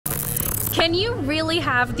Can you really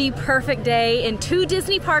have the perfect day in 2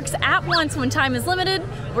 Disney parks at once when time is limited?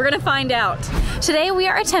 We're gonna find out. Today we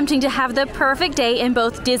are attempting to have the perfect day in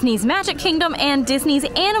both Disney's Magic Kingdom and Disney's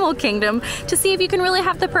Animal Kingdom to see if you can really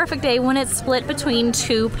have the perfect day when it's split between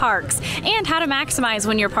 2 parks and how to maximize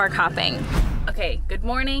when you're park hopping. Okay, good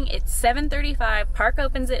morning. It's 7:35, park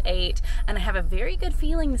opens at 8, and I have a very good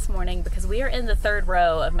feeling this morning because we are in the 3rd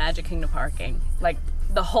row of Magic Kingdom parking. Like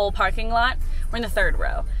the whole parking lot, we're in the 3rd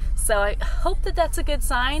row. So I hope that that's a good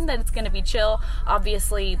sign that it's gonna be chill.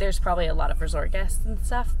 Obviously, there's probably a lot of resort guests and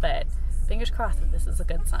stuff, but fingers crossed that this is a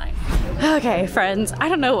good sign. Okay, friends, I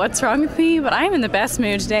don't know what's wrong with me, but I'm in the best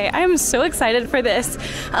mood today. I am so excited for this.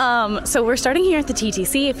 So we're starting here at the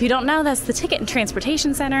TTC. If you don't know, that's the Ticket and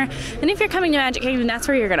Transportation Center. And if you're coming to Magic Kingdom, that's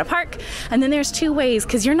where you're gonna park. And then there's 2 ways,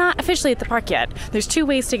 because you're not officially at the park yet. There's 2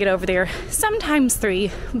 ways to get over there, sometimes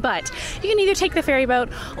 3, but you can either take the ferry boat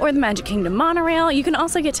or the Magic Kingdom monorail. You can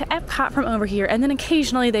also get to Epcot from over here, and then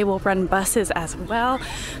occasionally they will run buses as well.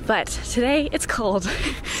 But today it's cold,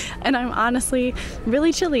 and I'm honestly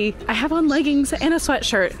really chilly. I have on leggings and a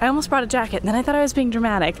sweatshirt. I almost brought a jacket, and then I thought I was being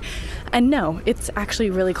dramatic. And no, it's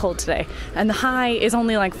actually really cold today. And the high is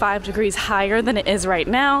only like 5 degrees higher than it is right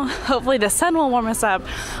now. Hopefully the sun will warm us up.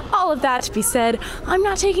 All of that to be said, I'm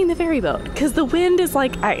not taking the ferry boat because the wind is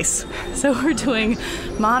like ice. So we're doing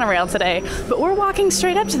monorail today, but we're walking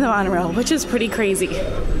straight up to the monorail, which is pretty crazy.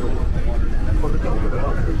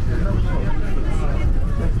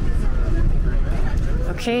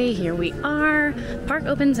 Okay, here we are. Park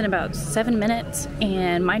opens in about 7 minutes,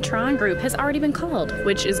 and my Tron group has already been called,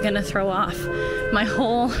 which is gonna throw off my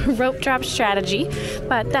whole rope drop strategy,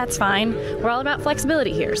 but that's fine. We're all about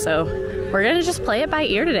flexibility here, so we're gonna just play it by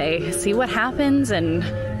ear today, see what happens, and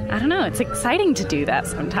I don't know, it's exciting to do that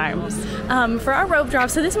sometimes. For our rope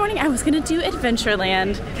drop, so this morning I was gonna do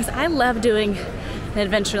Adventureland, because I love doing an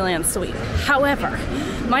Adventureland suite. However,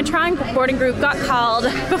 my Tron boarding group got called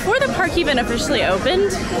before the park even officially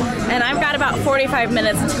opened, and I've got about 45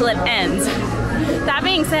 minutes until it ends. That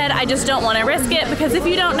being said, I just don't want to risk it because if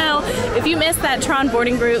you don't know, if you miss that Tron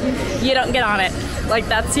boarding group, you don't get on it. Like,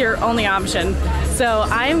 that's your only option. So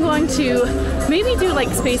I'm going to maybe do like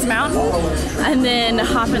Space Mountain and then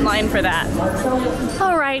hop in line for that.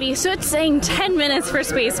 Alrighty, so it's saying 10 minutes for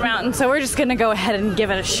Space Mountain, so we're just gonna go ahead and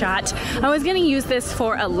give it a shot. I was gonna use this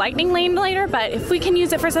for a lightning lane later, but if we can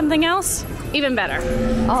use it for something else, even better.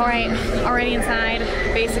 Alright, already inside.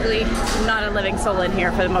 Basically, not a living soul in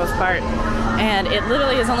here for the most part. And it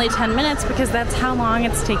literally is only 10 minutes because that's how long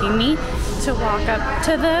it's taking me to walk up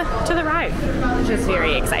to the ride, which is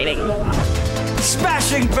very exciting.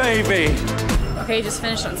 Smashing, baby! Okay, just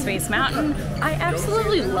finished on Space Mountain. I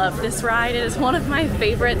absolutely love this ride. It is one of my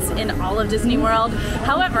favorites in all of Disney World.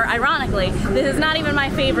 However, ironically, this is not even my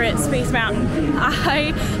favorite Space Mountain.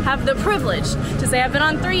 I have the privilege to say I've been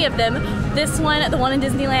on 3 of them. This one, the one in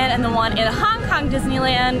Disneyland, and the one in Hong Kong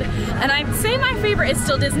Disneyland. And I'd say my favorite is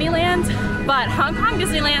still Disneyland, but Hong Kong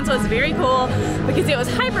Disneyland was very cool because it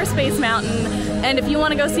was Hyperspace Mountain. And if you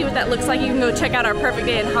want to go see what that looks like, you can go check out our perfect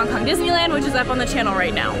day in Hong Kong Disneyland, which is up on the channel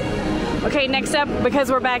right now. Okay, next up,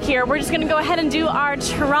 because we're back here, we're just gonna go ahead and do our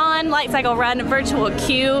Tron Light Cycle Run virtual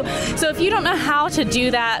queue. So if you don't know how to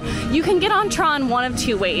do that, you can get on Tron one of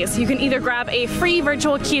 2 ways. You can either grab a free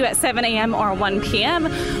virtual queue at 7 a.m. or 1 p.m.,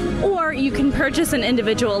 or you can purchase an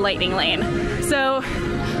individual lightning lane. So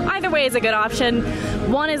either way is a good option.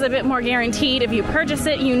 One is a bit more guaranteed. If you purchase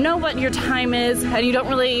it, you know what your time is, and you don't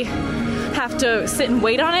really have to sit and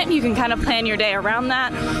wait on it. You can kind of plan your day around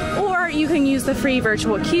that, or you can use the free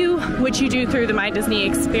virtual queue, which you do through the My Disney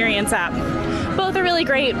Experience app. Both are really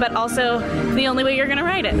great, but also the only way you're gonna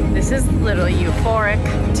ride it. This is literally euphoric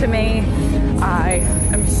to me. I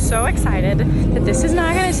am so excited that this is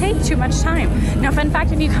not gonna take too much time. Now, fun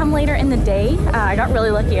fact, if you come later in the day, I got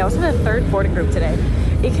really lucky. I was in the 3rd boarding group today.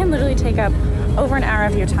 It can literally take up over an hour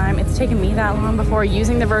of your time. It's taken me that long before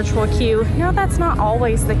using the virtual queue. Now, that's not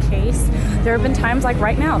always the case. There have been times like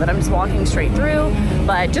right now that I'm just walking straight through,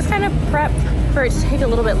 but just kind of prep for it to take a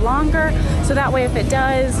little bit longer, so that way if it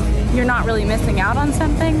does, you're not really missing out on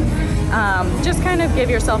something. Just kind of give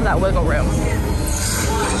yourself that wiggle room.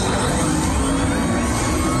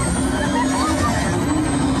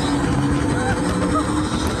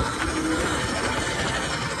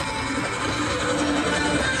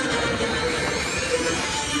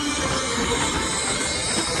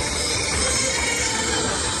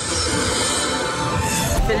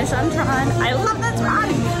 Finished on Tron. I love this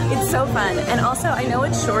ride. It's so fun. And also, I know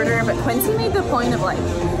it's shorter, but Quincy made the point of like,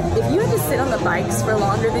 if you had to sit on the bikes for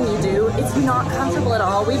longer than you do, it's not comfortable at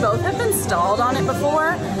all. We both have been stalled on it before,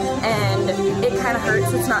 and it kind of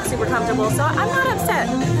hurts. It's not super comfortable, so I'm not upset.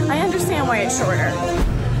 I understand why it's shorter.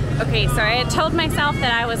 Okay, so I had told myself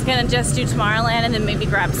that I was gonna just do Tomorrowland and then maybe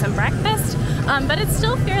grab some breakfast, but it's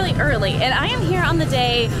still fairly early, and I am here on the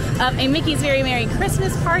day of a Mickey's Very Merry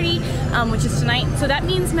Christmas party, which is tonight. So that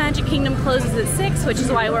means Magic Kingdom closes at 6, which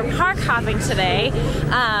is why we're park hopping today.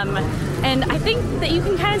 And I think that you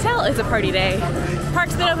can kind of tell it's a party day.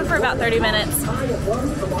 Park's been open for about 30 minutes.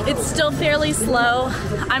 It's still fairly slow.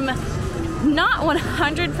 I'm not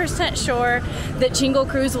 100% sure that Jingle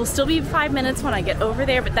Cruise will still be 5 minutes when I get over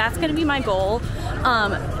there, but that's gonna be my goal.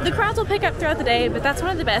 The crowds will pick up throughout the day, but that's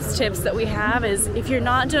one of the best tips that we have is if you're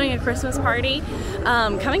not doing a Christmas party,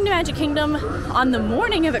 coming to Magic Kingdom on the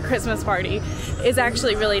morning of a Christmas party is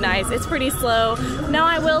actually really nice. It's pretty slow. Now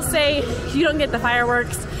I will say you don't get the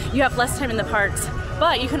fireworks, you have less time in the parks,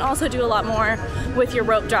 but you can also do a lot more with your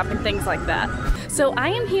rope drop and things like that. So I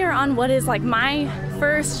am here on what is like my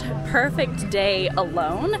first perfect day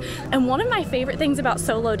alone. And one of my favorite things about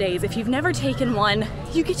solo days, if you've never taken one,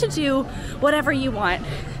 you get to do whatever you want.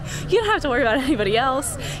 You don't have to worry about anybody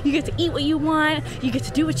else. You get to eat what you want, you get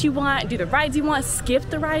to do what you want, do the rides you want, skip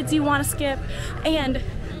the rides you want to skip, and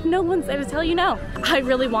no one's there to tell you no. I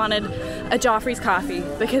really wanted a Joffrey's coffee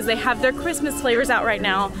because they have their Christmas flavors out right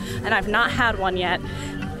now, and I've not had one yet.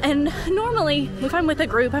 And normally, if I'm with a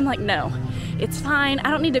group, I'm like, no, it's fine. I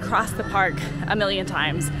don't need to cross the park a million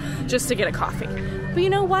times just to get a coffee. But you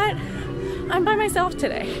know what? I'm by myself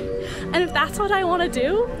today. And if that's what I want to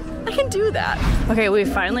do, I can do that. Okay, we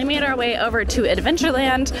finally made our way over to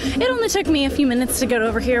Adventureland. It only took me a few minutes to get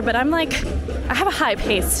over here, but I'm like, I have a high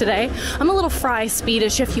pace today. I'm a little fry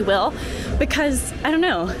speedish, if you will, because I don't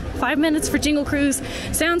know, 5 minutes for Jingle Cruise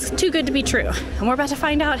sounds too good to be true. And we're about to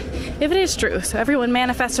find out if it is true. So everyone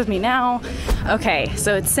manifest with me now. Okay,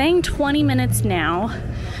 so it's saying 20 minutes now.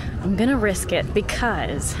 I'm gonna risk it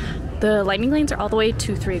because the lightning lanes are all the way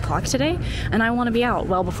to 3 o'clock today, and I want to be out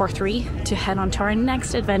well before 3 to head on to our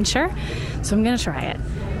next adventure, so I'm gonna try it.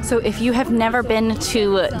 So if you have never been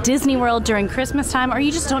to Disney World during Christmas time, or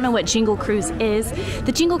you just don't know what Jingle Cruise is,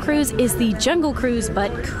 the Jingle Cruise is the Jungle Cruise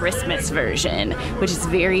but Christmas version, which is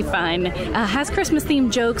very fun. Has Christmas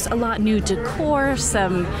themed jokes, a lot new decor,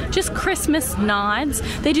 some just Christmas nods.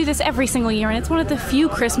 They do this every single year, and it's one of the few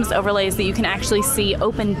Christmas overlays that you can actually see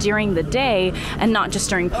open during the day and not just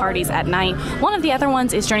during parties at night. One of the other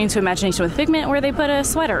ones is Journey to Imagination with Figment, where they put a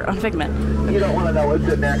sweater on Figment. You don't want to know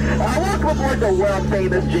what's in there. Welcome aboard the world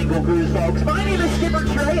famous Jingle Cruise, folks. My name is Skipper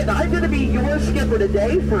Trey, and I'm going to be your skipper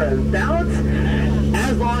today for about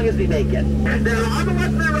as long as we make it. Now, on the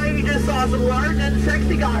left and the right, you just saw some large and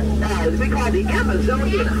sexy guys we call the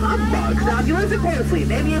Amazonian humbugs. Now, if you listen closely,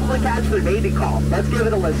 maybe able to catch their baby call. Let's give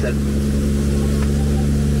it a listen.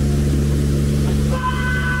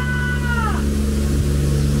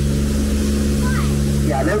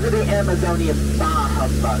 Yeah, those are the Amazonian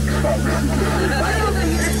humbugs, folks.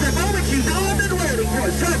 It's the moment you've all been waiting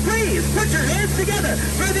for, so please put your hands together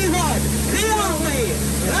for the one, the only,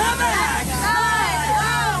 the Max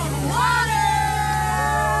on Water!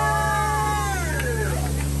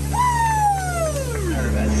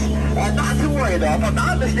 Woo! Not to worry though, if I'm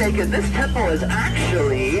not mistaken, this temple is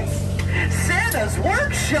actually Santa's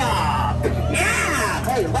workshop! Yeah!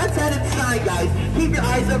 Hey, let's head inside, guys. Keep your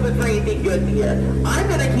eyes open for anything good here. I'm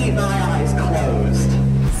gonna keep my eyes closed.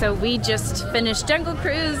 So we just finished Jingle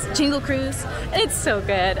Cruise, and it's so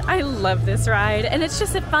good. I love this ride, and it's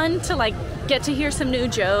just fun to like get to hear some new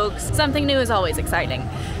jokes. Something new is always exciting.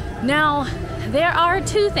 Now, there are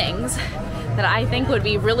 2 things that I think would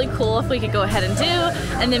be really cool if we could go ahead and do,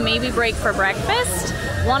 and then maybe break for breakfast.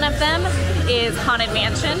 One of them is Haunted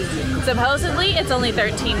Mansion. Supposedly, it's only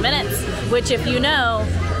 13 minutes, which if you know,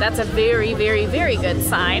 that's a very, very, very good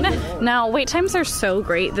sign. Now, wait times are so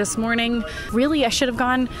great this morning. Really, I should have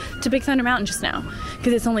gone to Big Thunder Mountain just now,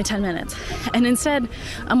 because it's only 10 minutes. And instead,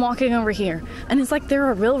 I'm walking over here. And it's like, there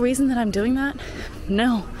a real reason that I'm doing that?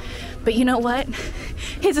 No. But you know what?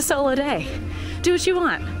 It's a solo day. Do what you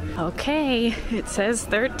want. Okay, it says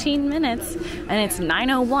 13 minutes and it's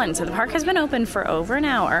 9:01, so the park has been open for over an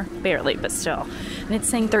hour, barely, but still. And it's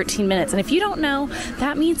saying 13 minutes, and if you don't know,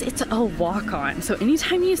 that means it's a walk-on. So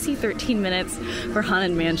anytime you see 13 minutes for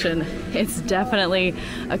Haunted Mansion, it's definitely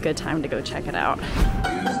a good time to go check it out.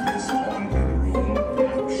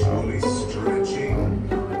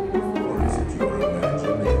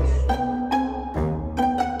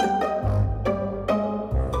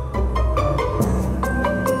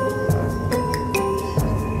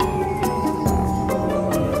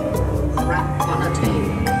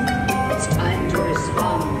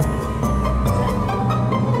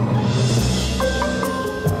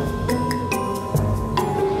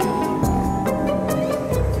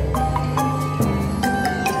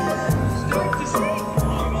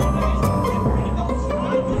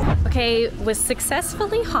 I was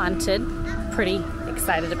successfully haunted. Pretty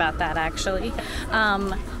excited about that, actually.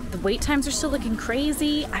 The wait times are still looking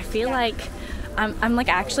crazy. I feel like I'm like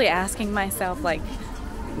actually asking myself, like,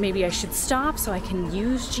 maybe I should stop so I can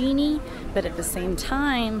use Genie, but at the same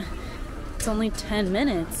time, it's only 10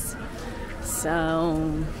 minutes.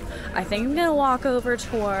 So I think I'm gonna walk over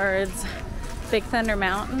towards Big Thunder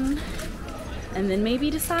Mountain and then maybe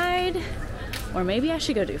decide, or maybe I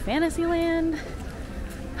should go do Fantasyland.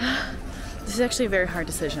 This is actually a very hard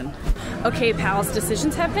decision. Okay, pals,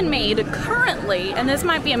 decisions have been made currently, and this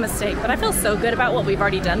might be a mistake, but I feel so good about what we've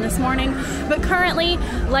already done this morning. But currently,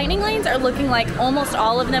 lightning lanes are looking like almost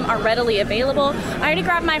all of them are readily available. I already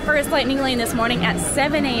grabbed my first lightning lane this morning at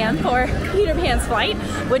 7 a.m. for Peter Pan's flight,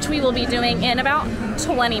 which we will be doing in about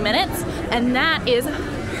 20 minutes, and that is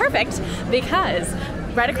perfect because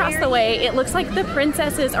right across the way, it looks like the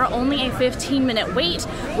princesses are only a 15-minute wait,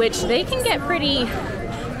 which they can get pretty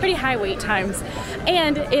high wait times,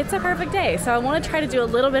 and it's a perfect day. So I want to try to do a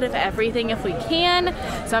little bit of everything if we can.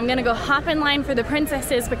 So I'm gonna go hop in line for the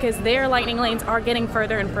princesses because their lightning lanes are getting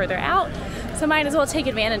further and further out. So might as well take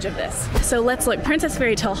advantage of this. So let's look. Princess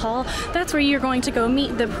Fairy Tale Hall, that's where you're going to go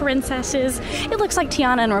meet the princesses. It looks like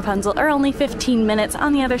Tiana and Rapunzel are only 15 minutes.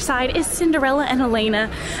 On the other side is Cinderella and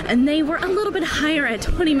Elena, and they were a little bit higher at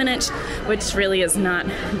 20 minutes, which really is not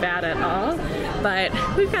bad at all. But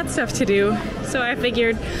we've got stuff to do, so I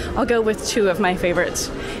figured I'll go with two of my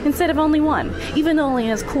favorites instead of only one, even though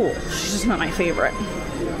Elena's cool. She's just not my favorite.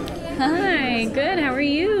 Hi, good, how are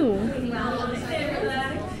you?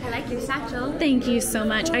 Your satchel. Thank you so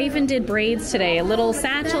much. I even did braids today. A little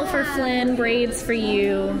satchel for Flynn, braids for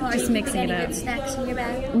you. Just mixing it up. Good snacks in your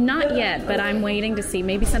bag? Not yet, but I'm waiting to see.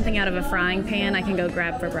 Maybe something out of a frying pan I can go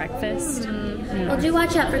grab for breakfast. Well, do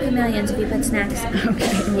watch out for chameleons if you put snacks.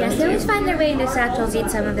 Okay. Yes, they always find their way into satchels, eat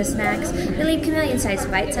some of the snacks. They leave chameleon-sized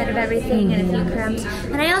bites out of everything and a few crumbs.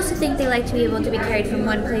 And I also think they like to be able to be carried from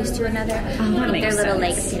one place to another. That makes their little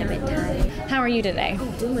sense. legs get a bit tired. How are you today?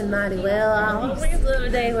 Doing mighty well. I always love a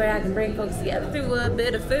day where I can bring folks together through a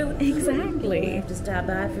bit of food. Exactly. Just stop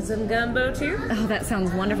by for some gumbo too. Oh, that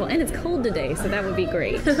sounds wonderful. And it's cold today, so that would be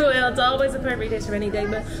great. Well, it's always a perfect dish for any day,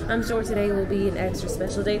 but I'm sure today will be an extra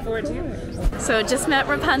special day for it too. So just met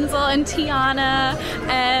Rapunzel and Tiana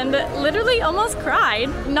and literally almost cried.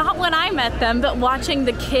 Not when I met them, but watching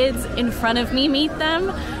the kids in front of me meet them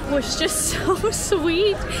was just so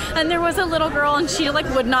sweet. And there was a little girl and she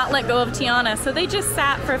like would not let go of Tiana. So they just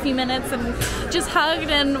sat for a few minutes and just hugged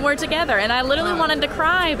and were together. And I literally wanted to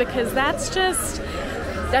cry because that's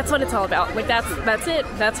what it's all about. Like that's it.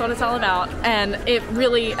 That's what it's all about. And it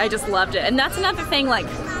really, I just loved it. And that's another thing, like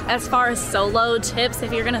as far as solo tips,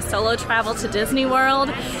 if you're gonna solo travel to Disney World,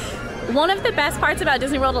 one of the best parts about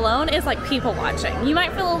Disney World alone is like people watching. You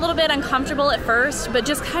might feel a little bit uncomfortable at first, but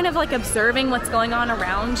just kind of like observing what's going on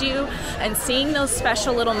around you and seeing those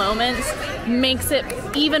special little moments makes it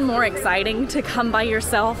even more exciting to come by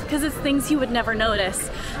yourself because it's things you would never notice.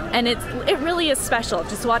 And it really is special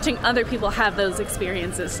just watching other people have those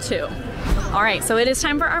experiences too. All right, so it is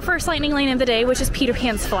time for our first lightning lane of the day, which is Peter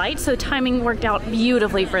Pan's Flight. So timing worked out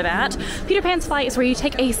beautifully for that. Peter Pan's Flight is where you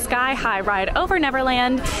take a sky-high ride over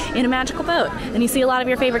Neverland in a magical boat, and you see a lot of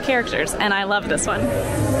your favorite characters, and I love this one.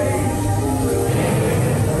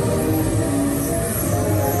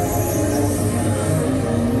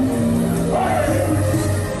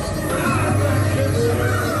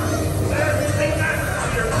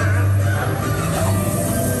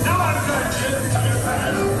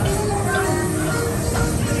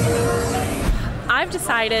 I've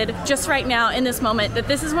decided just right now in this moment that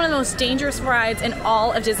this is one of the most dangerous rides in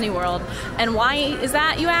all of Disney World. And why is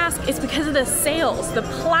that, you ask? It's because of the sails, the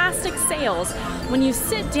plastic sails. When you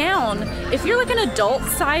sit down, if you're like an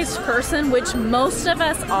adult-sized person, which most of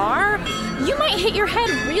us are, you might hit your head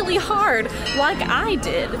really hard like I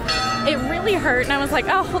did. It really hurt and I was like,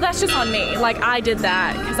 oh, well that's just on me. Like I did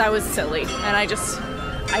that because I was silly and I did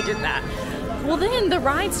that. Well then the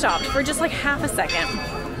ride stopped for just like half a second.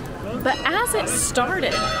 But as it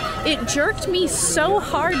started, it jerked me so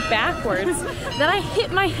hard backwards that I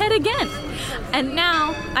hit my head again. And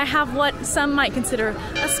now I have what some might consider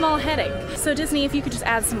a small headache. So Disney, if you could just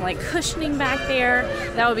add some like cushioning back there,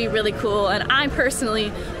 that would be really cool. And I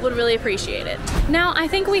personally would really appreciate it. Now, I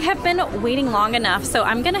think we have been waiting long enough, so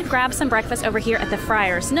I'm gonna grab some breakfast over here at the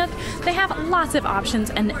Friar's Nook. They have lots of options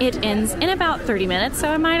and it ends in about 30 minutes, so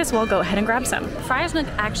I might as well go ahead and grab some. Friar's Nook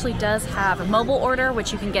actually does have a mobile order,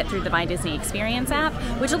 which you can get through the My Disney Experience app,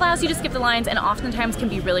 which allows allows you to skip the lines and oftentimes can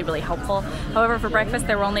be really, really helpful. However, for breakfast,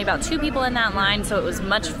 there were only about 2 people in that line, so it was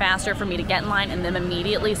much faster for me to get in line and them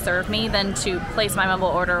immediately serve me than to place my mobile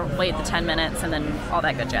order, wait the 10 minutes, and then all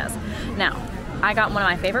that good jazz. Now, I got one of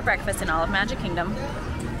my favorite breakfasts in all of Magic Kingdom,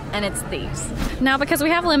 and it's these. Now, because we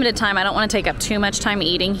have limited time, I don't want to take up too much time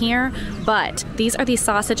eating here, but these are the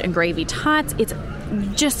sausage and gravy tots. It's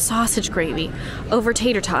just sausage gravy over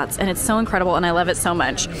tater tots, and it's so incredible, and I love it so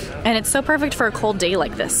much. And it's so perfect for a cold day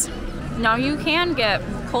like this. Now, you can get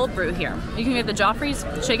cold brew here. You can get the Joffrey's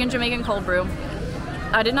Shaken Jamaican Cold Brew.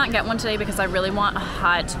 I did not get one today because I really want a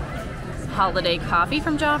hot holiday coffee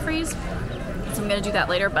from Joffrey's. So I'm gonna do that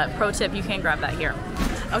later, but pro tip, you can grab that here.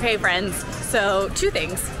 Okay, friends, so 2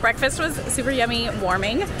 things. Breakfast was super yummy,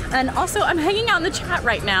 warming, and also I'm hanging out in the chat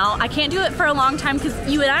right now. I can't do it for a long time because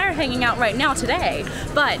you and I are hanging out right now today,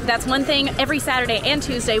 but that's one thing. Every Saturday and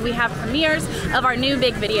Tuesday we have premieres of our new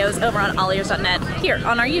big videos over on AllEars.net here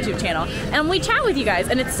on our YouTube channel, and we chat with you guys,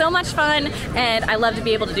 and it's so much fun, and I love to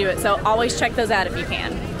be able to do it, so always check those out if you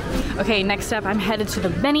can. Okay, next up, I'm headed to the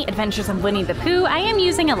Many Adventures of Winnie the Pooh. I am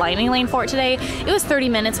using a lightning lane for it today. It was 30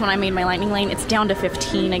 minutes when I made my lightning lane. It's down to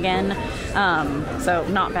 15 again, so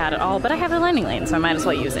not bad at all, but I have a lightning lane, so I might as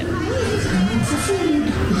well use it. If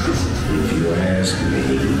you ask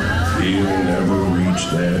me, he'll never reach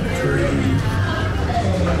that tree.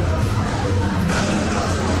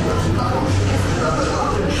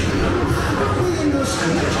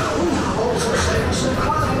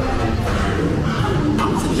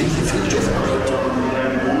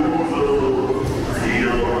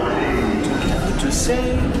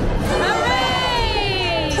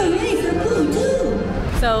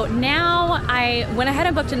 So now I went ahead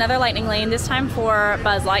and booked another lightning lane, this time for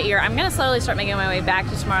Buzz Lightyear. I'm gonna slowly start making my way back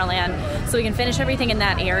to Tomorrowland so we can finish everything in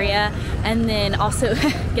that area and then also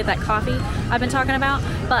get that coffee I've been talking about.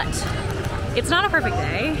 But it's not a perfect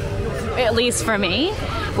day, at least for me,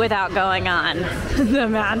 without going on the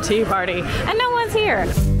Mad Tea Party. And no one's here.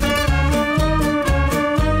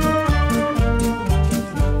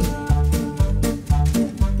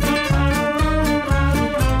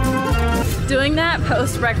 Doing that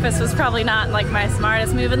post-breakfast was probably not like my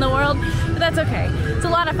smartest move in the world, but that's okay. It's a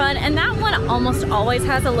lot of fun, and that one almost always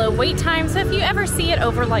has a low wait time, so if you ever see it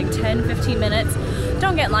over like 10-15 minutes,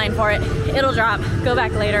 don't get in line for it. It'll drop. Go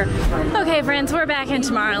back later. Okay, friends, we're back in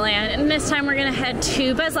Tomorrowland, and this time we're gonna head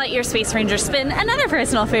to Buzz Lightyear Space Ranger Spin, another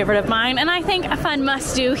personal favorite of mine, and I think a fun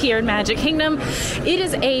must-do here in Magic Kingdom. It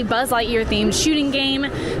is a Buzz Lightyear themed shooting game,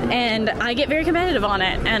 and I get very competitive on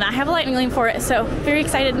it, and I have a lightning lane for it, so very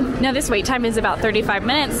excited. Now this wait time is about 35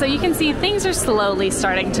 minutes, so you can see things are slowly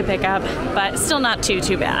starting to pick up, but still not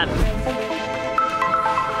too bad.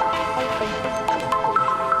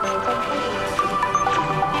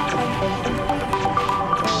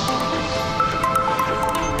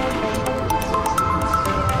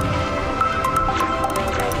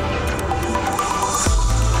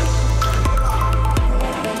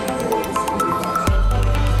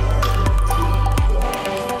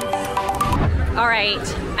 Alright,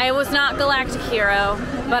 I was not Galactic Hero,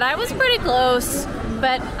 but I was pretty close,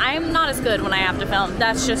 but I'm not as good when I have to film,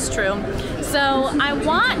 that's just true. So I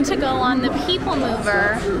want to go on the People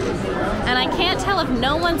Mover, and I can't tell if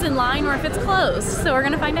no one's in line or if it's closed, so we're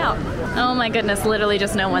gonna find out. Oh my goodness, literally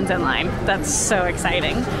just no one's in line. That's so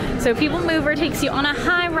exciting. So People Mover takes you on a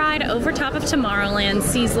high ride over top of Tomorrowland,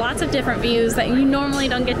 sees lots of different views that you normally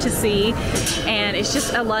don't get to see, and it's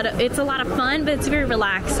just a lot of fun, but it's very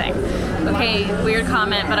relaxing. Okay, weird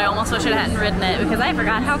comment, but I almost wish I hadn't ridden it because I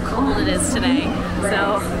forgot how cold it is today.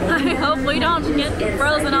 So I hope we don't get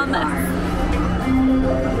frozen on this.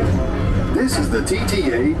 This is the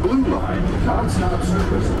TTA Blue Line. Non-stop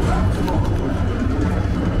service around tomorrow.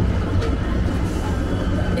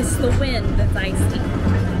 It's the wind that's icy.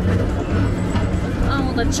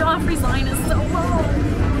 Oh, the Joffrey's line is so low,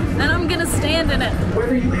 and I'm gonna stand in it.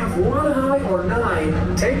 Whether you have 1 eye or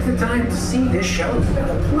 9, take the time to see this show. It's been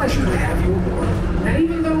a pleasure to have you aboard. And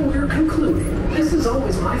even though we're concluding, this is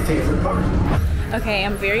always my favorite part. Okay,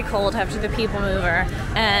 I'm very cold after the People Mover,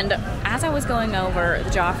 and as I was going over the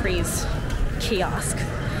Joffrey's kiosk,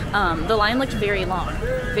 the line looked very long,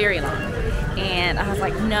 and I was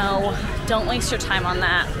like, no, don't waste your time on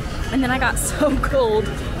that. And then I got so cold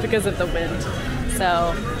because of the wind,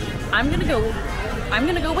 so I'm gonna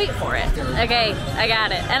go wait for it. Okay, I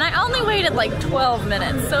got it, and I only waited like 12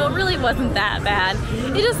 minutes, so it really wasn't that bad.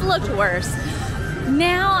 It just looked worse.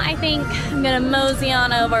 Now I think I'm gonna mosey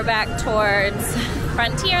on over back towards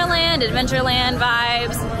Frontierland, Adventureland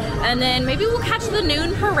vibes, and then maybe we'll catch the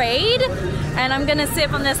noon parade, and I'm gonna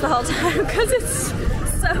sip on this the whole time because it's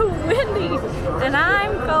so windy and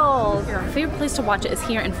I'm cold. Our favorite place to watch it is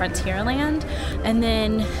here in Frontierland, and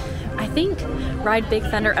then I think ride Big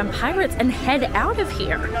Thunder and Pirates and head out of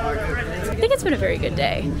here. I think it's been a very good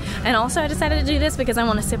day. And also I decided to do this because I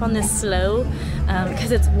want to sip on this slow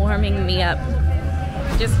because it's warming me up.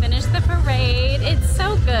 Just finished the parade. It's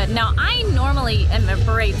so good. Now I normally am a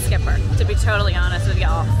parade skipper, to be totally honest with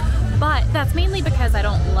y'all. But that's mainly because I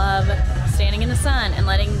don't love standing in the sun and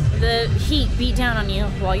letting the heat beat down on you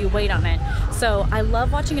while you wait on it. So I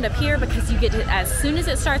love watching it up here because you get to, as soon as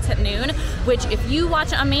it starts at noon, which if you watch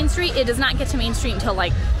it on Main Street, it does not get to Main Street until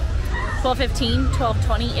like 12:15,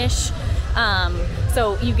 12:20-ish.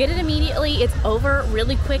 So you get it immediately, it's over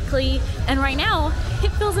really quickly, and right now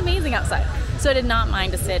it feels amazing outside. So I did not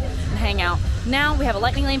mind to sit and hang out. Now we have a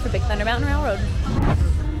lightning lane for Big Thunder Mountain Railroad.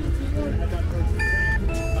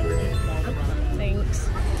 Thanks.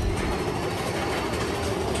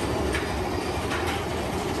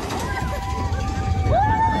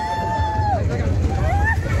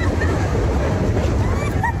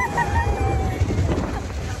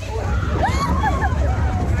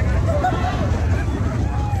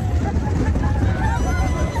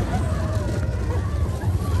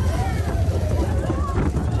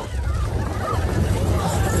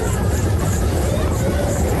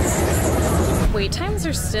 Wait times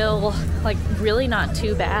are still like really not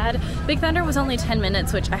too bad. Big Thunder was only 10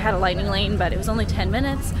 minutes, which I had a lightning lane, but it was only 10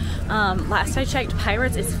 minutes. Last I checked,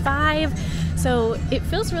 Pirates is 5. So it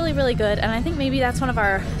feels really, really good. And I think maybe that's one of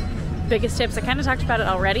our biggest tips. I kind of talked about it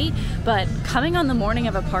already, but coming on the morning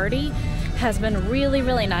of a party has been really,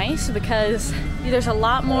 really nice because there's a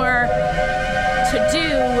lot more to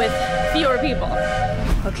do with fewer people.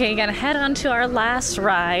 Okay, gonna head on to our last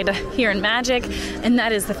ride here in Magic, and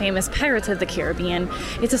that is the famous Pirates of the Caribbean.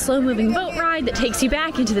 It's a slow-moving boat ride that takes you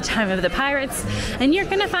back into the time of the pirates, and you're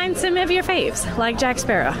gonna find some of your faves, like Jack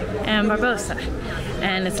Sparrow and Barbossa.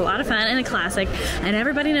 And it's a lot of fun and a classic, and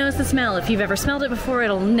everybody knows the smell. If you've ever smelled it before,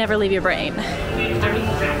 it'll never leave your brain.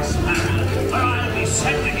 Jack Sparrow, or I'll be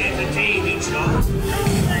sending it to Davy Jones.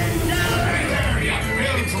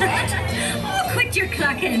 Oh, quit your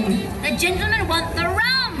clucking. The gentlemen want the rum.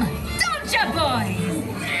 Don't ya, boys?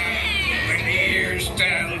 AllEars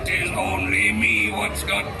tell 'tis only me what's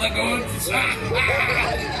got the goods.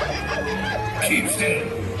 Keep still.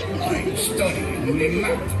 I'm studying the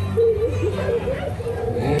map.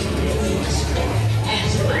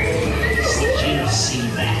 Did you see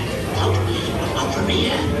that? Up from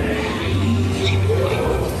here.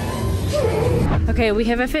 Okay, we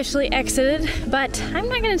have officially exited, but I'm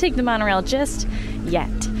not gonna take the monorail just yet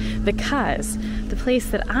because the place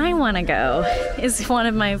that I wanna go is one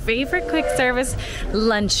of my favorite quick service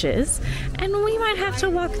lunches, and we might have to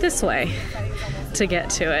walk this way to get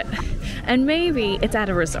to it. And maybe it's at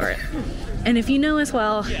a resort. And if you know as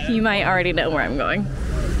well, you might already know where I'm going.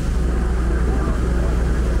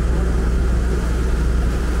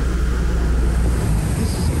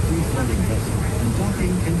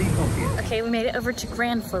 Okay, we made it over to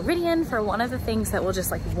Grand Floridian for one of the things that will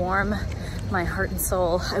just like warm my heart and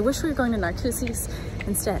soul. I wish we were going to Narcoossee's.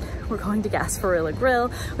 Instead, we're going to Gasparilla Grill,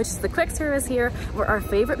 which is the quick service here where our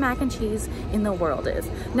favorite mac and cheese in the world is.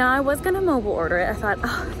 Now, I was gonna mobile order it. I thought,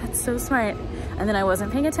 oh, that's so smart. And then I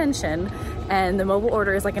wasn't paying attention, and the mobile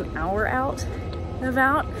order is like an hour out.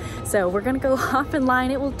 So we're gonna go hop in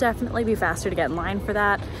line. It will definitely be faster to get in line for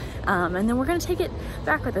that. And then we're gonna take it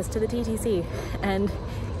back with us to the DTC and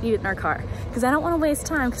eat it in our car. Because I don't wanna waste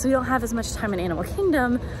time because we don't have as much time in Animal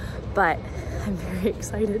Kingdom, but I'm very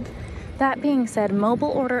excited. That being said, mobile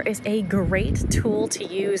order is a great tool to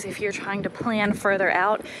use if you're trying to plan further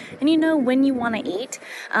out and you know when you want to eat.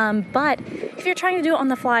 But if you're trying to do it on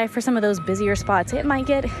the fly for some of those busier spots, it might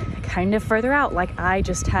get kind of further out, like I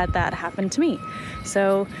just had that happen to me.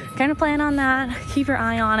 So kind of plan on that, keep your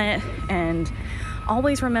eye on it, and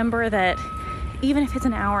always remember that even if it's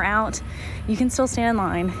an hour out, you can still stand in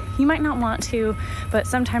line. You might not want to, but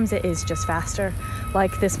sometimes it is just faster,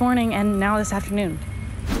 like this morning and now this afternoon.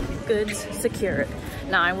 Goods secured.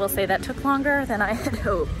 Now I will say that took longer than I had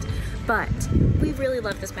hoped, but we really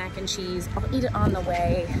love this mac and cheese. I'll eat it on the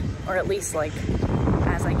way, or at least like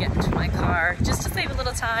as I get into my car, just to save a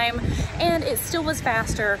little time. And it still was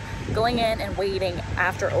faster going in and waiting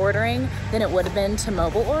after ordering than it would have been to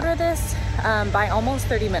mobile order this by almost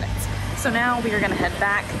 30 minutes. So now we are gonna head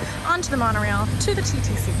back onto the monorail to the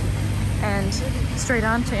TTC and straight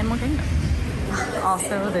on to Animal Kingdom.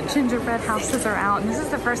 Also, the gingerbread houses are out, and this is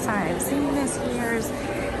the first time I've seen this year's.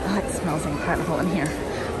 Oh, it smells incredible in here,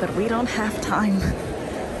 but we don't have time.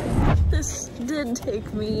 This did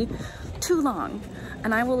take me too long,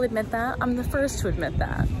 and I will admit that. I'm the first to admit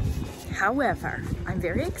that. However, I'm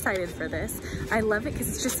very excited for this. I love it because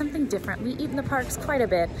it's just something different. We eat in the parks quite a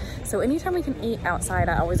bit, so anytime we can eat outside,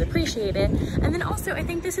 I always appreciate it. And then also, I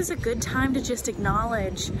think this is a good time to just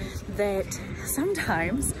acknowledge that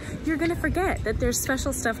sometimes you're gonna forget that there's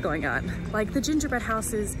special stuff going on. Like the gingerbread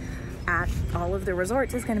houses at all of the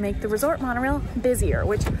resorts is gonna make the resort monorail busier,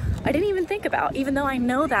 which I didn't even think about, even though I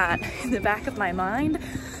know that in the back of my mind.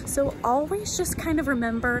 So always just kind of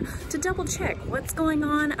remember to double check what's going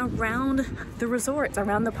on around the resorts,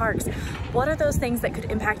 around the parks. What are those things that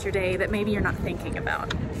could impact your day that maybe you're not thinking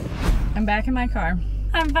about? I'm back in my car.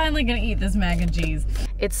 I'm finally gonna eat this mac and cheese.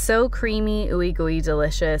 It's so creamy, ooey gooey,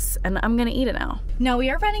 delicious, and I'm gonna eat it now. Now we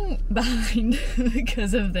are running behind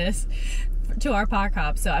because of this to our park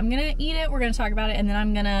hop, so I'm gonna eat it, we're gonna talk about it, and then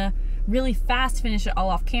I'm gonna really fast finish it all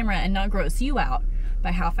off camera and not gross you out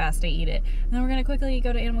by how fast I eat it. And then we're gonna quickly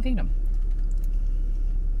go to Animal Kingdom.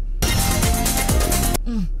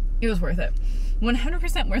 It was worth it.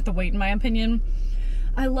 100% worth the wait in my opinion.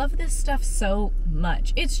 I love this stuff so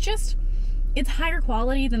much. It's higher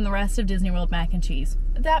quality than the rest of Disney World mac and cheese.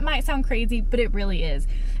 That might sound crazy, but it really is.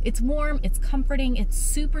 It's warm, it's comforting, it's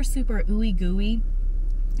super, super ooey gooey,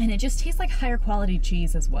 and it just tastes like higher quality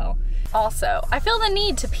cheese as well. Also, I feel the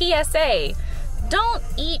need to PSA, don't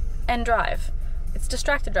eat and drive. It's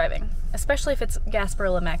distracted driving, especially if it's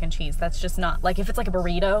Gasparilla mac and cheese. That's just not, like if it's like a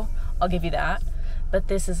burrito, I'll give you that. But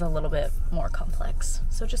this is a little bit more complex.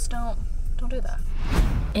 So just don't do that.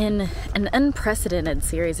 In an unprecedented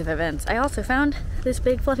series of events, I also found this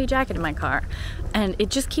big fluffy jacket in my car, and it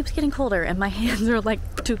just keeps getting colder and my hands are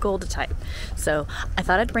like too cold to type. So I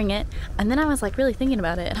thought I'd bring it, and then I was like really thinking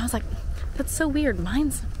about it, and I was like, that's so weird.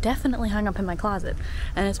 Mine's definitely hung up in my closet,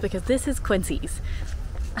 and it's because this is Quincy's.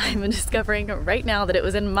 I'm discovering right now that it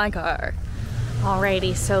was in my car.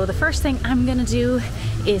 Alrighty, so the first thing I'm gonna do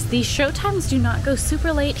is these show times do not go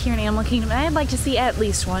super late here in Animal Kingdom, and I'd like to see at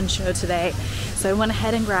least one show today. So I went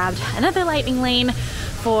ahead and grabbed another lightning lane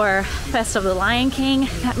for Festival of the Lion King.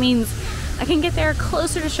 That means I can get there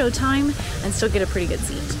closer to show time and still get a pretty good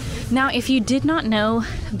seat. Now, if you did not know,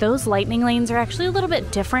 those lightning lanes are actually a little bit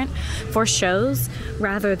different for shows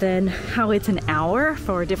rather than how it's an hour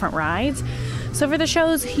for different rides. So for the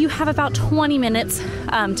shows, you have about 20 minutes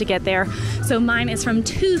to get there. So mine is from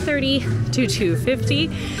 2:30 to 2:50.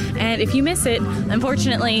 And if you miss it,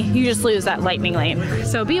 unfortunately, you just lose that lightning lane.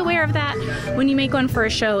 So be aware of that. When you make one for a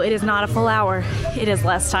show, it is not a full hour. It is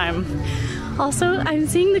less time. Also, I'm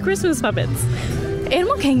seeing the Christmas puppets.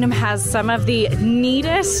 Animal Kingdom has some of the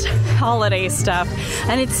neatest holiday stuff,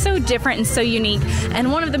 and it's so different and so unique.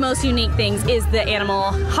 And one of the most unique things is the animal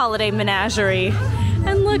holiday menagerie.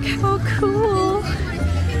 And look how cool.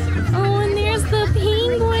 Oh, and there's the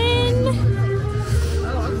penguin.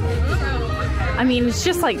 I mean, it's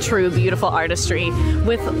just like true beautiful artistry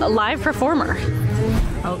with a live performer.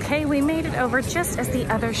 Okay, we made it over just as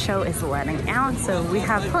the other show is letting out, so we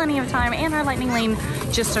have plenty of time, and our lightning lane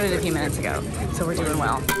just started a few minutes ago, so we're doing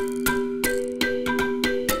well.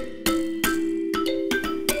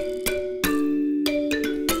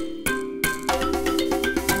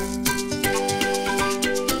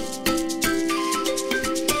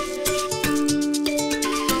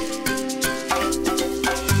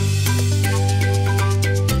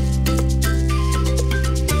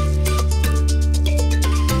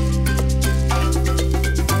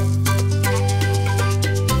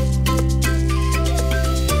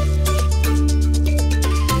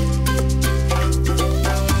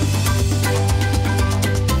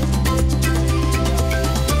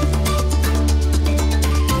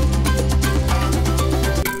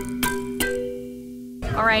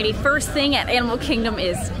 Alrighty, first thing at Animal Kingdom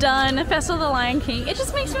is done. Festival of the Lion King. It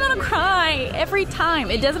just makes me want to cry every time.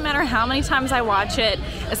 It doesn't matter how many times I watch it,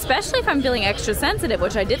 especially if I'm feeling extra sensitive,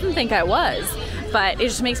 which I didn't think I was. But it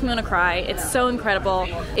just makes me want to cry. It's so incredible.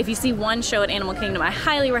 If you see one show at Animal Kingdom, I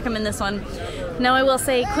highly recommend this one. Now I will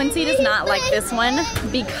say Quincy does not like this one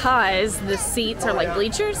because the seats are like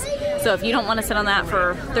bleachers. So if you don't want to sit on that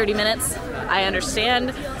for 30 minutes, I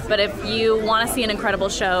understand. But if you want to see an incredible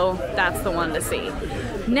show, that's the one to see.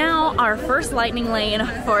 Now our first lightning lane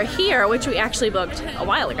for here, which we actually booked a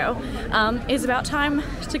while ago, is about time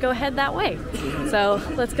to go head that way. So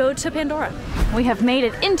let's go to Pandora. We have made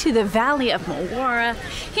it into the Valley of Moara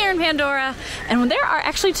here in Pandora, and there are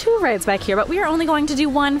actually two rides back here, but we are only going to do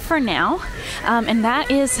one for now, and that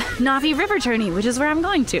is Na'vi River Journey, which is where I'm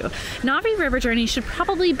going to. Na'vi River Journey should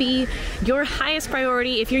probably be your highest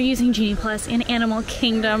priority if you're using Genie Plus in Animal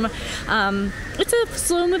Kingdom. It's a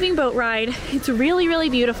slow-moving boat ride. It's really, really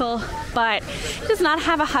beautiful, but it does not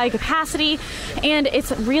have a high capacity, and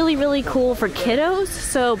it's really, really cool for kiddos.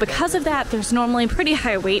 So because of that, there's normally pretty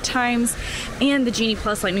high wait times, and the Genie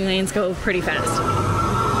Plus lightning lanes go pretty fast.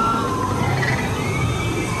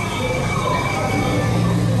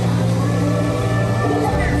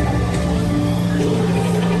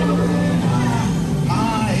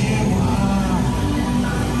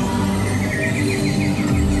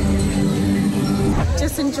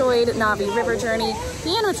 Enjoyed Navi River Journey. The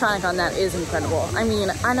animatronic on that is incredible. I mean,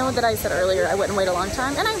 I know that I said earlier I wouldn't wait a long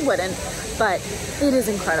time, and I wouldn't, but it is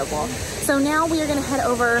incredible. So now we are going to head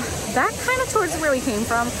over back kind of towards where we came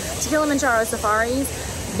from to Kilimanjaro Safaris,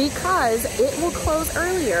 because it will close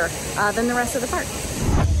earlier than the rest of the park.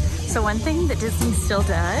 So one thing that Disney still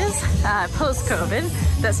does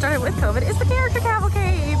post-COVID, that started with COVID, is the character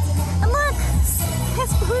cavalcades. And look,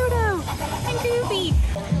 it's Pluto and Goofy.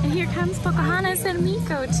 And here comes Pocahontas and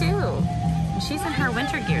Miko too. And she's in her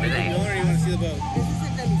winter gear today. You want to see the boat?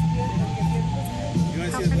 You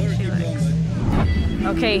want to see the boat or keep going, bud?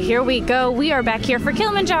 Okay, here we go. We are back here for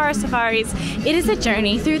Kilimanjaro Safaris. It is a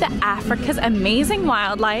journey through Africa's amazing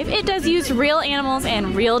wildlife. It does use real animals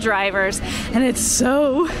and real drivers, and it's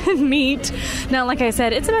so neat. Now, like I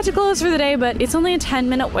said, it's about to close for the day, but it's only a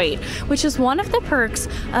 10-minute wait, which is one of the perks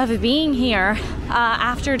of being here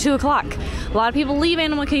after 2 o'clock. A lot of people leave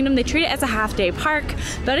Animal Kingdom, they treat it as a half-day park,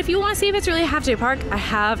 but if you want to see if it's really a half-day park, I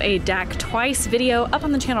have a DAC Twice video up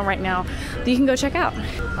on the channel right now that you can go check out.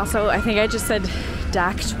 Also, I think I just said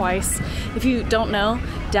DAC Twice. If you don't know,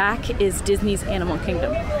 DAC is Disney's Animal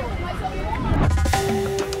Kingdom.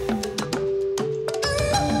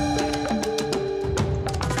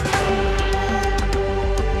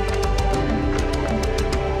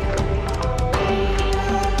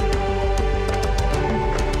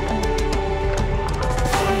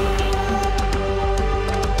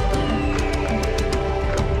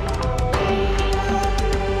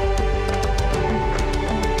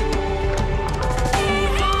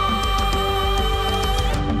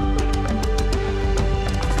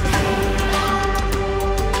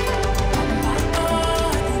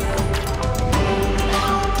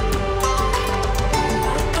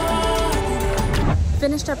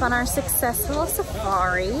 Finished up on our successful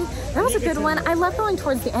safari. That was a good one. I love going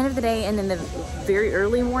towards the end of the day and in the very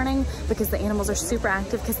early morning because the animals are super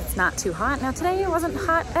active because it's not too hot. Now today it wasn't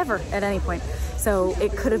hot ever at any point, so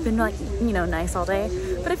it could have been like, you know, nice all day.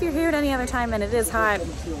 But if you're here at any other time and it is hot,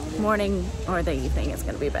 morning or the evening is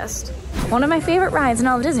gonna be best. One of my favorite rides in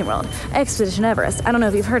all of Disney World, Expedition Everest. I don't know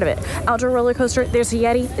if you've heard of it. Outdoor roller coaster, there's a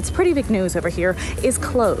Yeti. It's pretty big news over here, is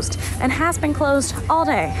closed and has been closed all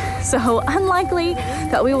day. So unlikely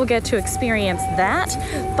that we will get to experience that,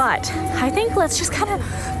 but I think let's just kind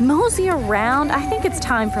of mosey around. I think it's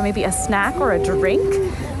time for maybe a snack or a drink,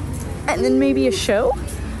 and then maybe a show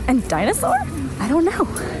and dinosaur? I don't know.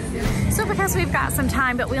 So because we've got some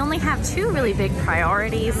time, but we only have 2 really big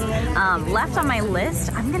priorities left on my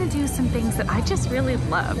list, I'm gonna do some things that I just really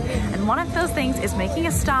love. And one of those things is making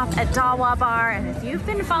a stop at Dawa Bar. And if you've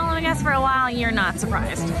been following us for a while, you're not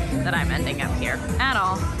surprised that I'm ending up here at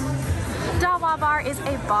all. Dawa Bar is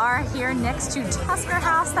a bar here next to Tusker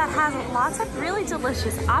House that has lots of really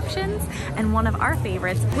delicious options, and one of our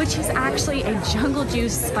favorites, which is actually a jungle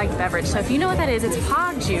juice spiked beverage. So if you know what that is, it's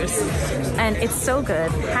pog juice, and it's so good.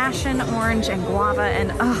 Passion, orange, and guava,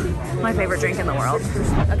 and my favorite drink in the world.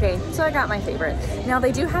 Okay, so I got my favorite. Now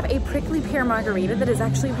they do have a prickly pear margarita that is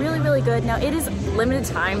actually really, really good. Now it is limited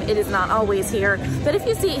time, it is not always here, but if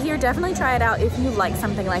you see it here, definitely try it out if you like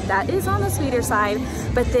something like that. It is on the sweeter side,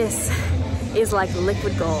 but this is like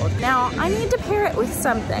liquid gold. Now, I need to pair it with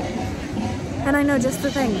something, and I know just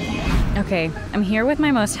the thing. Okay, I'm here with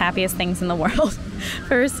my most happiest things in the world.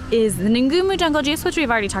 First is the Ngumu Jungle Juice, which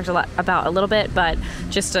we've already talked about a little bit, but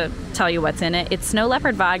just to tell you what's in it, it's Snow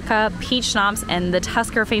Leopard Vodka, Peach Schnapps, and the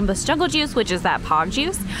Tusker Famous Jungle Juice, which is that pog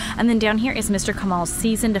juice. And then down here is Mr. Kamal's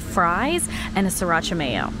seasoned fries and a sriracha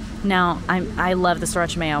mayo. Now, I love the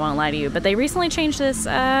sriracha mayo, I won't lie to you, but they recently changed this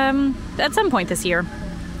at some point this year.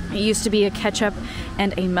 It used to be a ketchup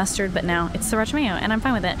and a mustard, but now it's sriracha mayo, and I'm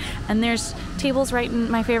fine with it. And there's tables right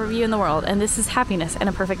in my favorite view in the world, and this is happiness and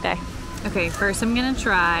a perfect day. Okay, first I'm gonna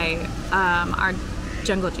try our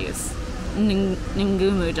jungle juice.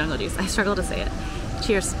 Ngumu jungle juice. I struggle to say it.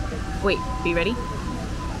 Cheers. Wait, are you ready?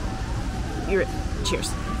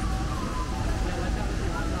 Cheers.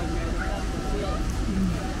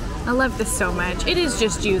 I love this so much. It is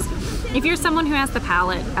just juice. If you're someone who has the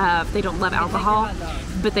palate of they don't love alcohol,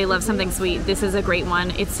 but they love something sweet, this is a great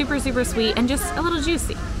one. It's super, super sweet and just a little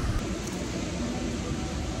juicy.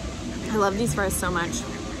 I love these fries so much.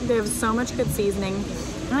 They have so much good seasoning.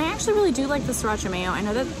 And I actually really do like the sriracha mayo. I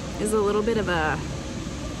know that is a little bit of a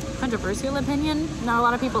controversial opinion. Not a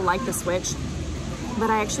lot of people like the switch, but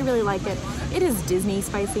I actually really like it. It is Disney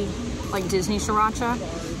spicy, like Disney sriracha.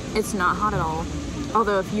 It's not hot at all.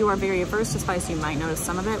 Although if you are very averse to spice, you might notice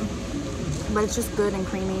some of it. But it's just good and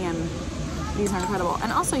creamy, and these are incredible.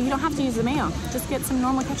 And also, you don't have to use the mayo. Just get some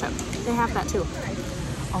normal ketchup. They have that too.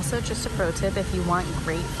 Also, just a pro tip, if you want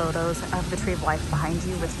great photos of the Tree of Life behind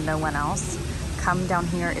you with no one else, come down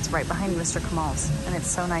here. It's right behind Mr. Kamal's, and it's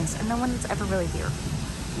so nice, and no one's ever really here.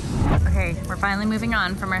 Okay, we're finally moving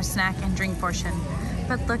on from our snack and drink portion.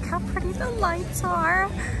 But look how pretty the lights are.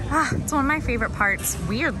 It's one of my favorite parts,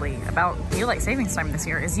 weirdly, about daylight savings time this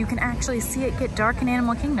year is you can actually see it get dark in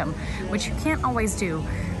Animal Kingdom, which you can't always do.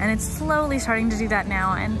 And it's slowly starting to do that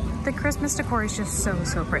now, and the Christmas decor is just so,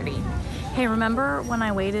 so pretty. Hey, remember when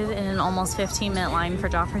I waited in an almost 15-minute line for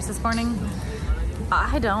Joffrey's this morning?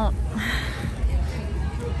 I don't.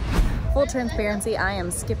 Full transparency, I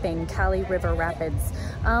am skipping Cali River Rapids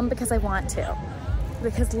because I want to.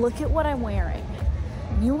 Because look at what I'm wearing.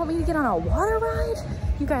 You want me to get on a water ride?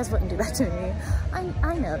 You guys wouldn't do that to me.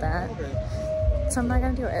 I know that. So I'm not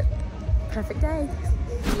gonna do it. Perfect day.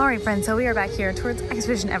 All right, friends, so we are back here towards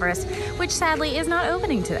Expedition Everest, which sadly is not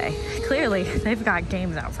opening today. Clearly, they've got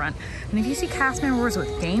games out front. And if you see cast members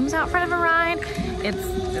with games out front of a ride,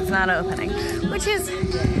 it's not opening, which is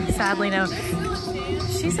sadly no.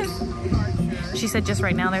 She said just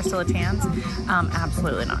right now there's still a chance.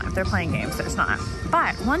 Absolutely not. If they're playing games, there's not.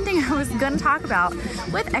 But one thing I was gonna talk about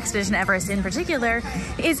with Expedition Everest in particular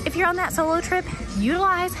is if you're on that solo trip,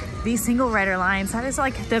 utilize these single rider lines. That is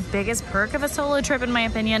like the biggest perk of a solo trip in my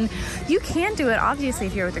opinion. You can do it obviously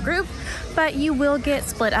if you're with a group, but you will get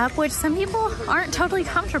split up, which some people aren't totally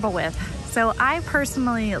comfortable with. So I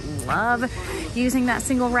personally love using that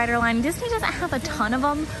single rider line. Disney doesn't have a ton of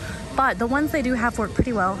them, but the ones they do have work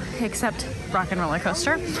pretty well, except Rock and Roller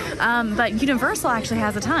Coaster. But Universal actually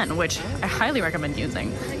has a ton, which I highly recommend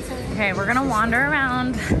using. Okay, we're gonna wander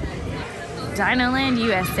around Dinoland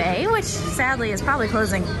USA, which sadly is probably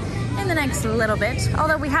closing in the next little bit,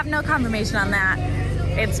 although we have no confirmation on that.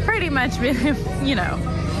 It's pretty much been, you know,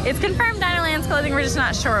 it's confirmed Dinoland's closing, we're just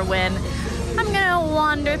not sure when. I'm gonna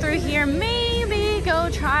wander through here, maybe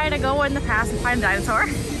try to go in the past and find a dinosaur. I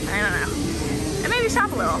don't know. And maybe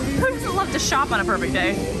shop a little. Who doesn't love to shop on a perfect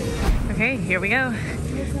day? Okay, here we go.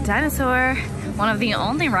 Dinosaur, one of the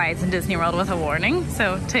only rides in Disney World with a warning,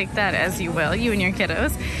 so take that as you will, you and your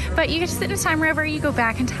kiddos. But you get to sit in a time wherever you go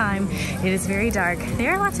back in time. It is very dark.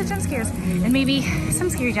 There are lots of jump scares and maybe some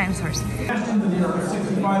scary dinosaurs.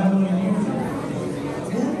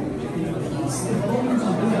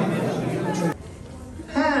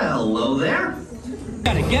 Hello there.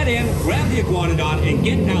 Gotta get in, grab the iguanodon, and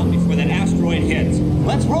get out before that asteroid hits.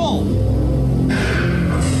 Let's roll!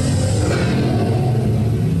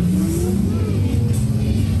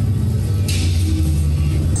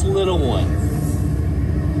 This little one.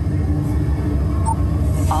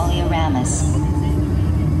 Oleoramus.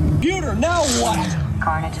 Computer, now what?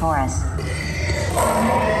 Carnotaurus.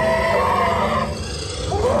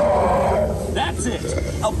 That's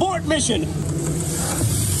it! Abort mission!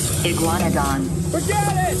 Iguanodon.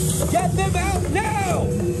 Forget it! Get them out now!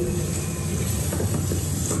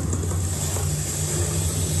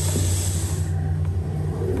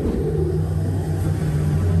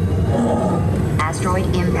 Asteroid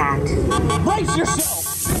impact. Brace yourself!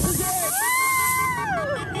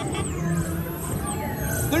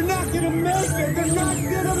 They're not gonna make it! They're not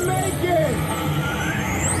gonna make it!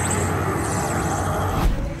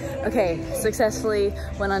 Okay, successfully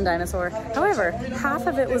went on Dinosaur. However, half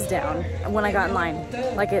of it was down when I got in line.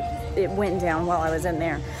 Like it went down while I was in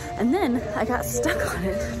there. And then I got stuck on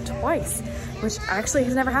it twice, which actually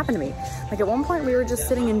has never happened to me. Like at one point we were just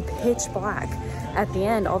sitting in pitch black. At the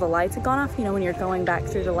end, all the lights had gone off. You know, when you're going back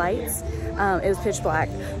through the lights, it was pitch black.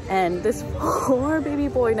 And this poor baby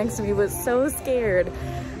boy next to me was so scared.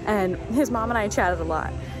 And his mom and I chatted a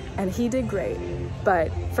lot and he did great.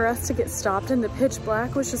 But for us to get stopped in the pitch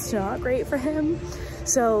black was just not great for him.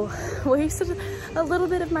 So wasted a little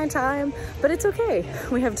bit of my time, but it's okay.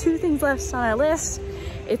 We have 2 things left on our list.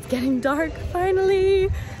 It's getting dark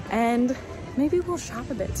finally, and maybe we'll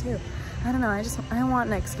shop a bit too. I don't know, I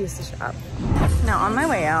want an excuse to shop. Now on my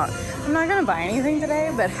way out, I'm not gonna buy anything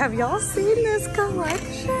today, but have y'all seen this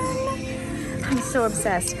collection? I'm so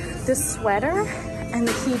obsessed. This sweater and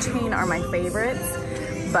the keychain are my favorites,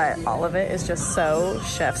 but all of it is just so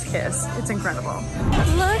chef's kiss. It's incredible.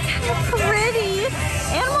 Look how pretty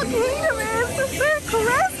Animal Kingdom is for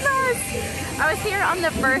Christmas. I was here on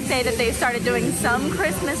the first day that they started doing some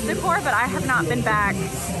Christmas decor, but I have not been back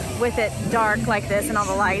with it dark like this and all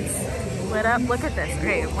the lights lit up. Look at this.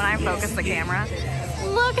 Okay, when I focus the camera,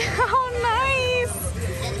 look how nice.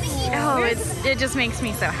 Oh, it just makes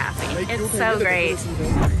me so happy. It's so great.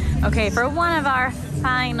 Okay, for one of our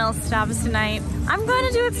final stops tonight, I'm going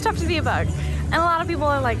to do It's Tough to Be a Bug. And a lot of people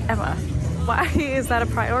are like, Emma, why is that a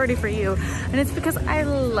priority for you? And it's because I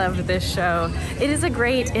love this show. It is a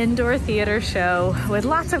great indoor theater show with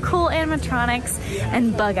lots of cool animatronics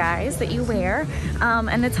and bug eyes that you wear.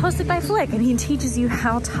 And it's hosted by Flick, and he teaches you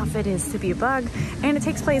how tough it is to be a bug. And it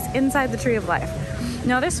takes place inside the Tree of Life.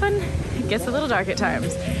 Now this one gets a little dark at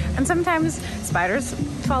times. And sometimes spiders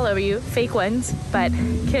fall over you, fake ones, but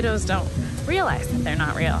kiddos don't realize that they're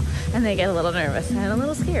not real. And they get a little nervous and a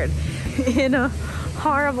little scared in a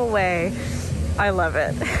horrible way. I love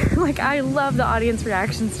it. Like, I love the audience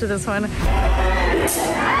reactions to this one. You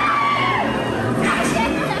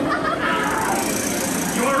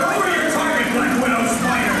are over your target, Black Widow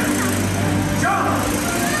Spider! Jump!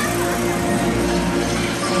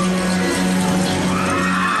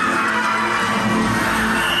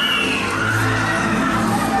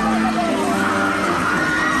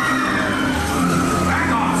 Back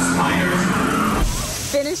off,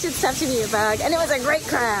 spiders! Finished It's Tough to Be a Bug, and it was a great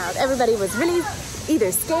crowd. Everybody was really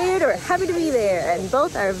either scared or happy to be there, and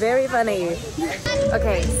both are very funny.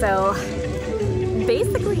 Okay, so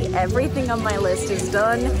basically everything on my list is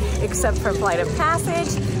done except for Flight of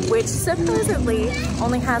Passage, which supposedly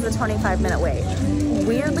only has a 25-minute wait.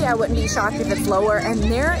 Weirdly, I wouldn't be shocked if it's lower, and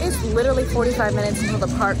there is literally 45 minutes until the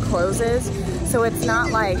park closes, so it's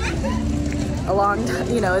not like a long time,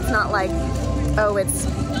 you know, it's not like, oh, it's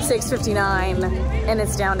 6:59 and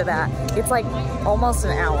it's down to that. It's like almost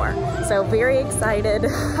an hour. So very excited.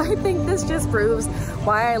 I think this just proves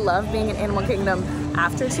why I love being in Animal Kingdom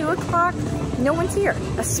after 2 o'clock. No one's here,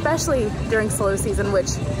 especially during slow season,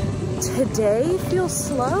 which today feels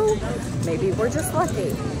slow. Maybe we're just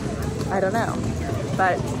lucky. I don't know.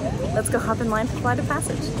 But let's go hop in line for Flight of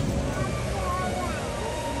Passage.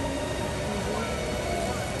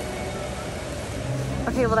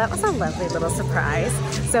 Okay, well that was a lovely little surprise.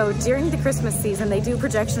 So during the Christmas season, they do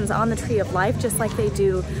projections on the Tree of Life, just like they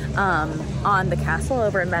do on the castle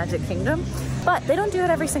over in Magic Kingdom. But they don't do it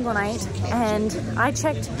every single night. And I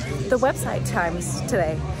checked the website times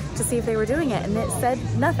today to see if they were doing it, and it said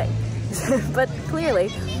nothing. But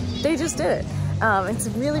clearly, they just did it. It's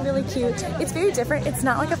really, really cute. It's very different. It's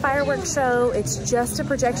not like a fireworks show. It's just a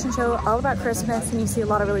projection show all about Christmas, and you see a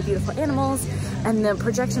lot of really beautiful animals, and the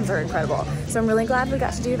projections are incredible. So I'm really glad we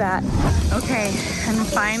got to do that. Okay, and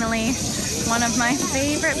finally, one of my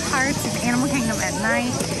favorite parts of Animal Kingdom at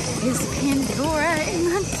night is Pandora in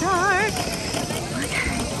the dark. Look,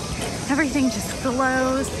 everything just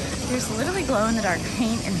glows. There's literally glow-in-the-dark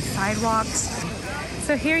paint in the sidewalks.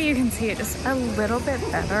 So here you can see it just a little bit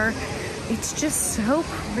better. It's just so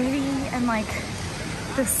pretty, and like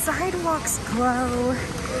the sidewalks glow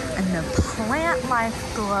and the plant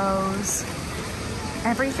life glows.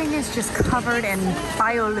 Everything is just covered in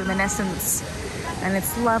bioluminescence, and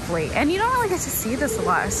it's lovely. And you don't really get to see this a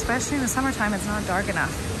lot, especially in the summertime. It's not dark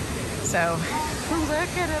enough. So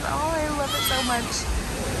look at it all. I love it so much.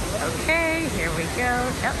 Okay, here we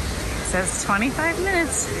go. Yep, it says 25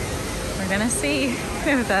 minutes. We're gonna see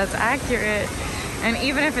if that's accurate. And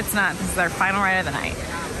even if it's not, this is our final ride of the night.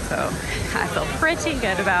 So I feel pretty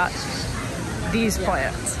good about these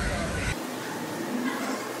plans.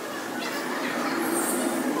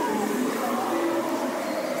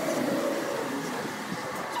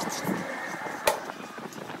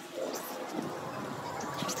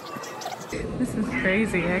 This is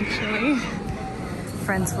crazy, actually.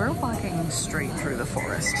 Friends, we're walking straight through the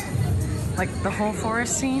forest. Like the whole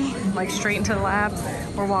forest scene, like straight into the lab,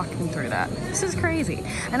 we're walking through that. This is crazy.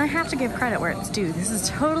 And I have to give credit where it's due. This is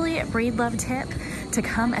totally a Breedlove tip to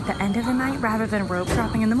come at the end of the night rather than rope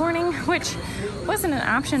dropping in the morning, which wasn't an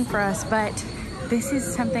option for us, but this is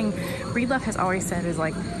something Breedlove has always said is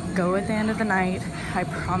like, go at the end of the night. I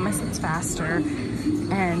promise it's faster.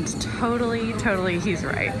 And totally he's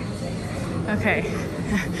right. Okay,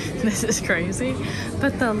 this is crazy,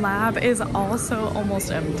 but the lab is also almost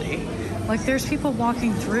empty. Like there's people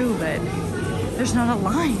walking through, but there's not a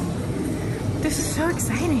line. This is so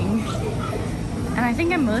exciting. And I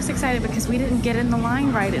think I'm most excited because we didn't get in the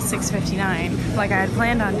line right at 6:59 like I had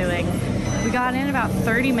planned on doing. We got in about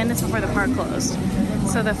 30 minutes before the park closed.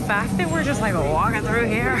 So the fact that we're just like walking through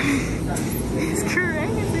here is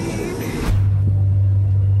crazy.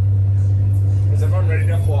 Is everyone ready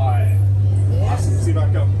to fly? Awesome, see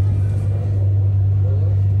back up.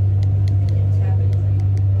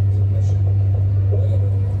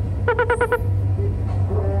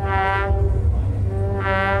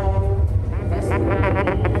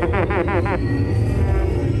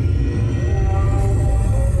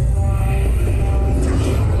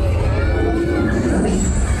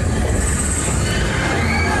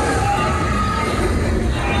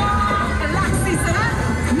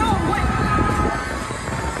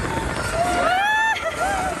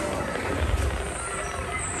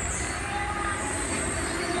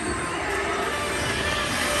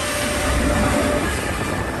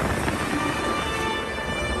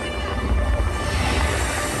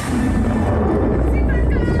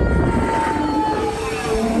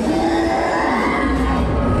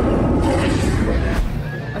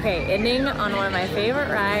 on one of my favorite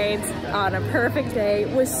rides on a perfect day. It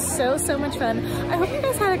was so much fun. I hope you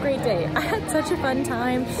guys had a great day. I had such a fun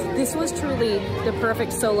time. This was truly the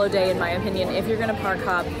perfect solo day in my opinion. If you're gonna park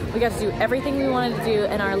hop, we got to do everything we wanted to do,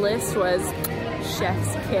 and our list was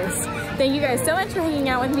chef's kiss. Thank you guys so much for hanging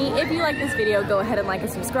out with me. If you like this video, go ahead and like and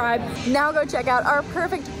subscribe. Now go check out our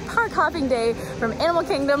perfect park hopping day from Animal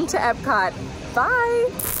Kingdom to Epcot.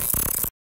 Bye!